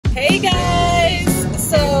Hey guys!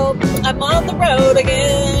 So, I'm on the road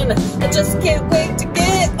again. I just can't wait to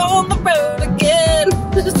get on the road again.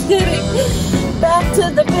 Just kidding. Back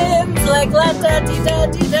to the bins like la da dee da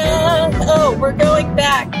dee da. Oh, we're going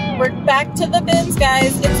back. We're back to the bins,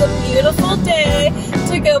 guys. It's a beautiful day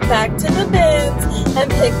to go back to the bins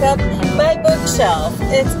and pick up my bookshelf.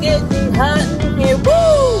 It's getting hot in here.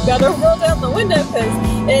 Woo! Gotta roll down the window because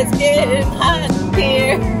it's getting hot in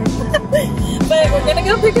here. But we're gonna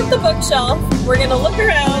go pick up the bookshelf. We're gonna look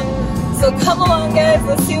around. So come along, guys.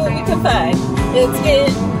 Let's see what we can find. It's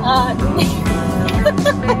getting hot in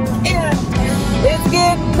here. It's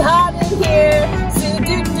getting hot in here. So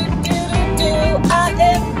do. I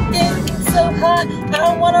am getting so hot.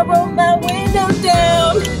 I wanna roll my window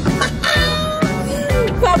down.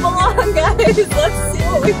 Come along, guys. Let's see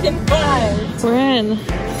what we can find.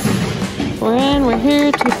 We're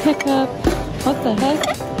here to pick up. What the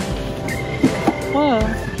heck? Whoa.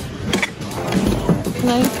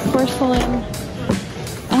 Nice porcelain.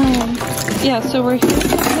 Yeah, so we're here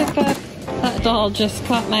to pick up, that doll just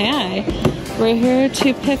caught my eye. We're here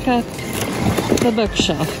to pick up the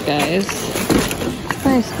bookshelf, guys.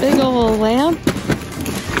 Nice big old lamp.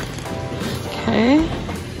 Okay.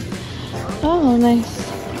 Oh, nice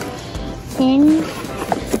thing.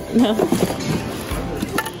 No.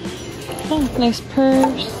 Oh, nice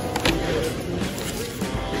purse.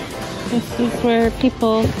 This is where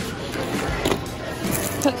people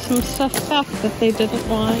put some stuff back that they didn't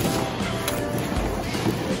want.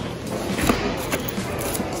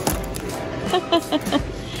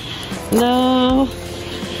 No.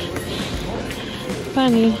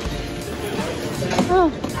 Funny.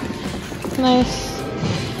 Oh, nice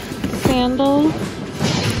sandal.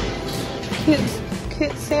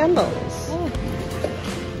 Cute sandals. Oh.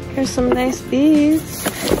 Here's some nice beads.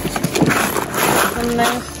 Some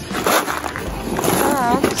nice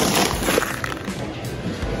socks.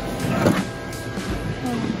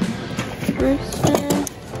 Rooster.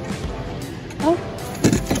 Oh.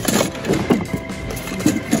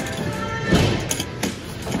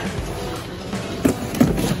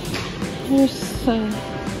 Here's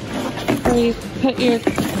where you put your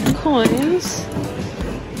coins.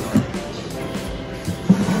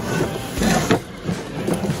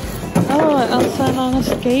 Oh, outside on a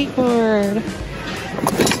skateboard.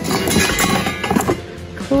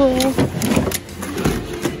 Cool.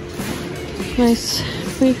 Nice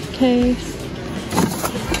briefcase.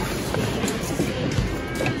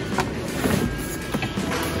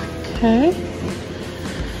 Okay.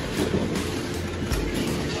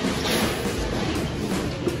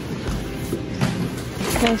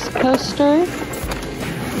 Nice poster.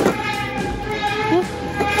 Oh.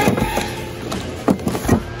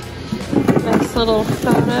 Nice little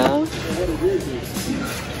photo.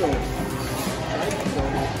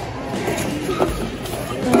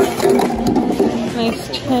 Nice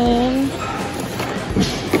tin.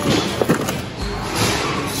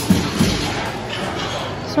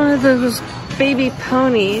 It's one of those baby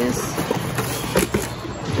ponies.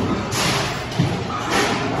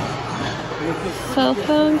 Cell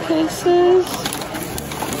phone cases.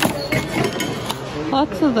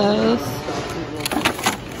 Lots of those.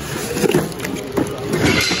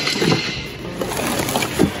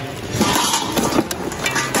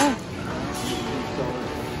 Oh.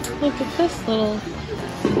 Look at this little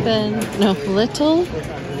bin. No, little.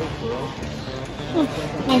 Oh,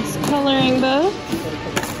 nice coloring book.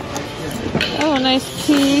 Oh, nice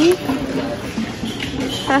tea.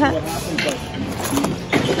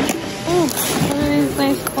 Oh, look at these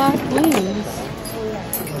nice black wings.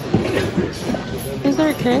 These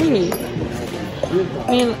are great. I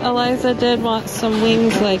mean, Eliza did want some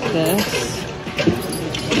wings like this.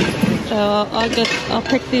 So I'll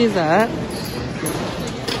pick these up.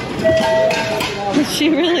 She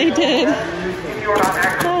really did.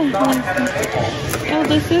 Oh,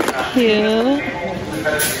 this is cute.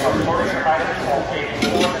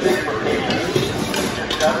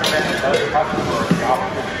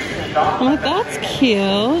 Oh, that's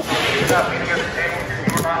cute.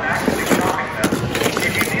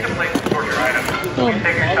 Little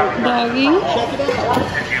doggy.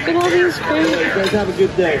 Look at all these great. You guys have a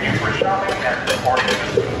good day.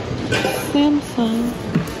 Samsung.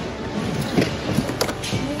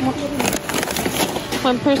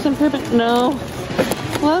 One person per bit. No.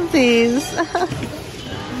 Love these.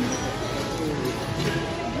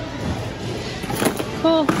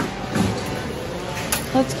 Cool.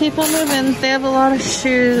 Let's keep on moving. They have a lot of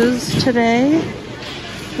shoes today.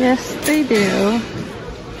 Yes, they do.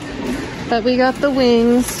 But we got the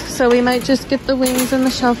wings, so we might just get the wings in the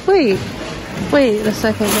shelf. Wait a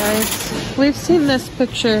second, guys. We've seen this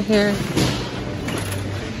picture here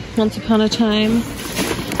once upon a time.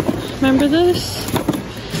 Remember this?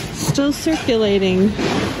 Still circulating.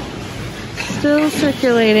 Still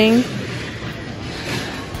circulating.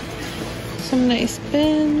 Some nice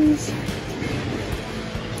bins.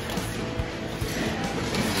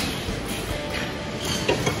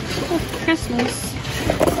 Oh, Christmas.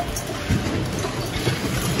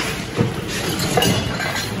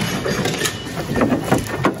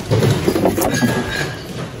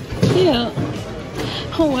 Cute.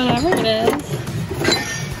 Oh, whatever it is.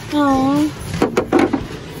 Oh.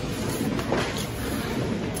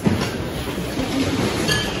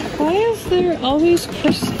 Why is there always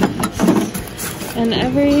Christmas in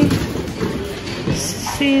every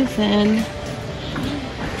season?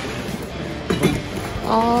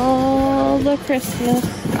 All the Christmas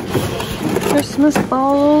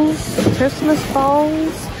balls.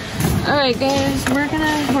 All right, guys, we're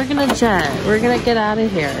gonna jet. We're gonna get out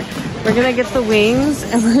of here. We're gonna get the wings,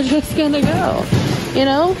 and we're just gonna go. You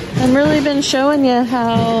know, I've really been showing you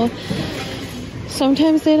how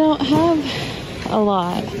sometimes they don't have a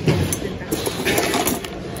lot.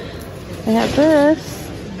 I have this.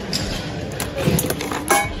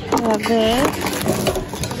 I have this.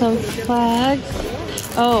 Some flags.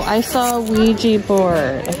 Oh, I saw a Ouija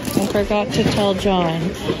board. I forgot to tell John.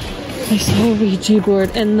 I saw a Ouija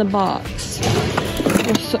board in the box.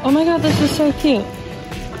 Oh my god, this is so cute.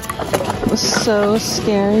 It was so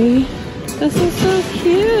scary. This is so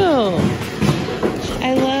cute.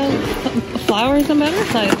 I love flowers and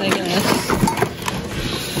butterflies, I guess.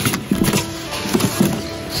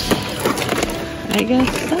 I guess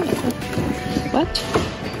so. What?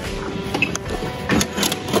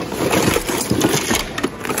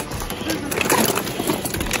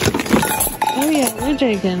 Oh yeah, we're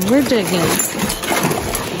digging. We're digging.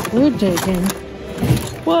 We're digging.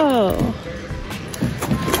 Whoa.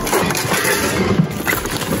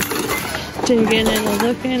 Digging and a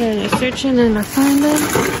looking and a searching and a finding.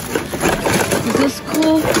 Is this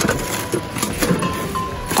cool?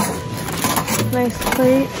 Nice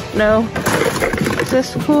plate. No. Is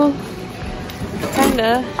this cool?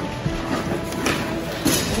 Kinda.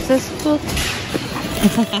 Is this cool?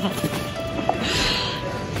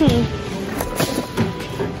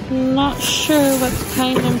 Not sure what's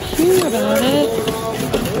kind of cute about it,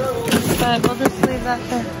 but we'll just leave that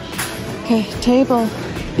there. Okay, table.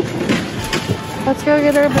 Let's go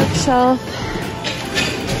get our bookshelf.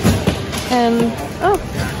 And oh,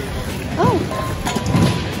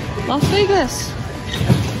 Las Vegas.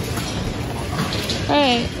 All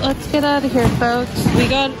right, let's get out of here, folks. We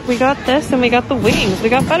got this, and we got the wings. We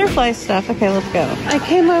got butterfly stuff. Okay, let's go. I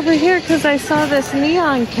came over here because I saw this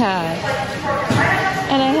neon cat,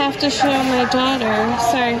 and I have to show my daughter.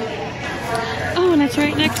 Sorry. Oh, and it's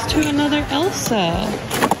right next to another Elsa.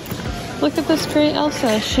 Look at this great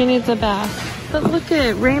Elsa. She needs a bath. But look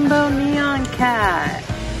at rainbow neon cat.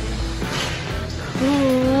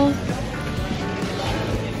 Cool.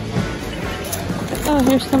 Oh,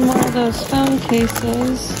 here's some more of those phone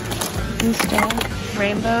cases and stuff.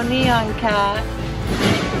 Rainbow neon cat.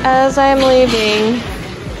 As I'm leaving,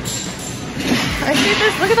 I see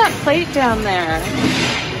this. Look at that plate down there.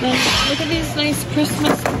 Look at these nice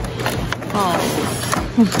Christmas balls.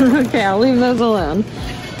 Okay, I'll leave those alone.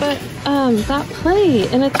 But that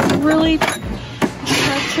plate, and it's really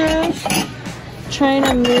treacherous. Trying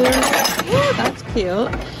to move. Oh, that's cute.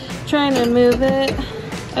 Trying to move it.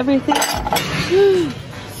 Everything.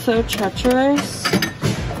 So treacherous.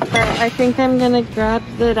 But I think I'm gonna grab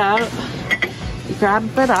it out. Be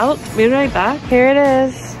right back. Here it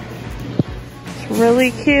is. It's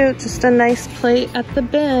really cute. Just a nice plate at the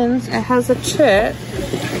bins. It has a chip,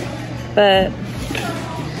 but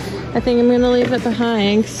I think I'm gonna leave it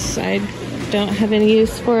behind because I don't have any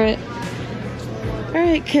use for it. All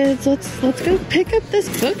right, kids, let's go pick up this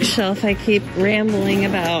bookshelf I keep rambling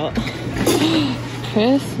about.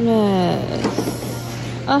 Christmas.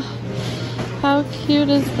 Oh, how cute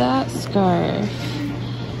is that scarf?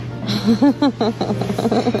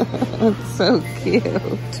 It's so cute.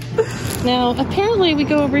 Now, apparently we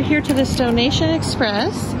go over here to this Donation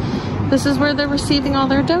Express. This is where they're receiving all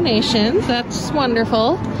their donations. That's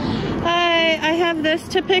wonderful. Hi, I have this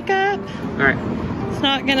to pick up. All right. It's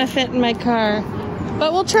not gonna fit in my car,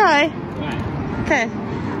 but we'll try. Okay.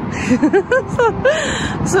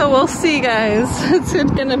 So we'll see, guys. It's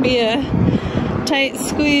gonna be a tight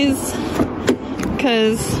squeeze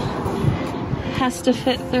because it has to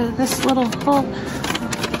fit through this little hole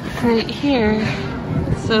right here.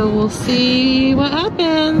 So So we'll see what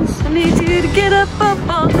happens. I need you to get up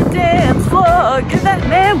on the dance floor. Give that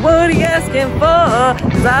man what he asking for.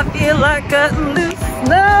 'Cause I feel like cutting loose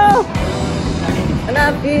now. And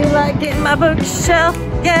I feel like getting my bookshelf.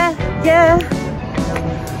 Yeah, yeah.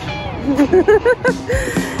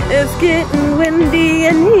 It's getting windy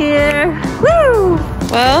in here. Woo!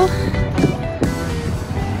 Well,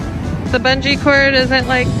 the bungee cord isn't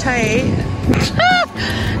like tight.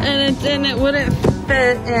 and it wouldn't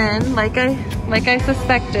fit in like I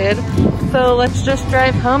suspected. So let's just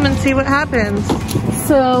drive home and see what happens.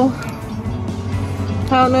 So I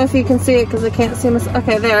don't know if you can see it because I can't see myself.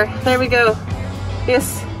 Okay, there we go.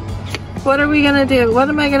 Yes. What are we gonna do? What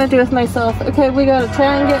am I gonna do with myself? Okay, we gotta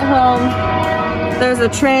try and get home. There's a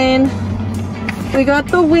train. We got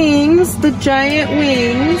the wings, the giant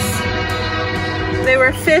wings. They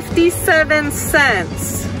were 57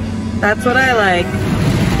 cents. That's what I like.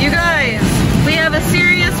 You guys, we have a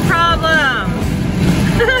serious problem.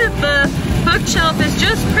 The bookshelf is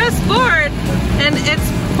just pressed board and it's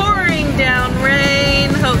pouring down rain.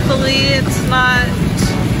 Hopefully it's not.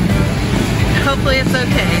 Hopefully it's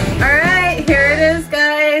okay. All right, here it is,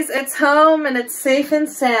 guys. It's home and it's safe and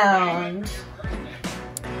sound.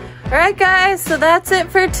 All right, guys, so that's it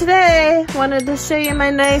for today. Wanted to show you my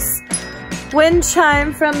nice wind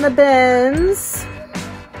chime from the bins.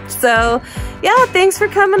 So yeah, thanks for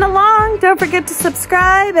coming along. Don't forget to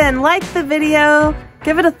subscribe and like the video.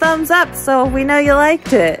 Give it a thumbs up so we know you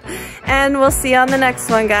liked it. And we'll see you on the next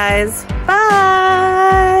one, guys. Bye.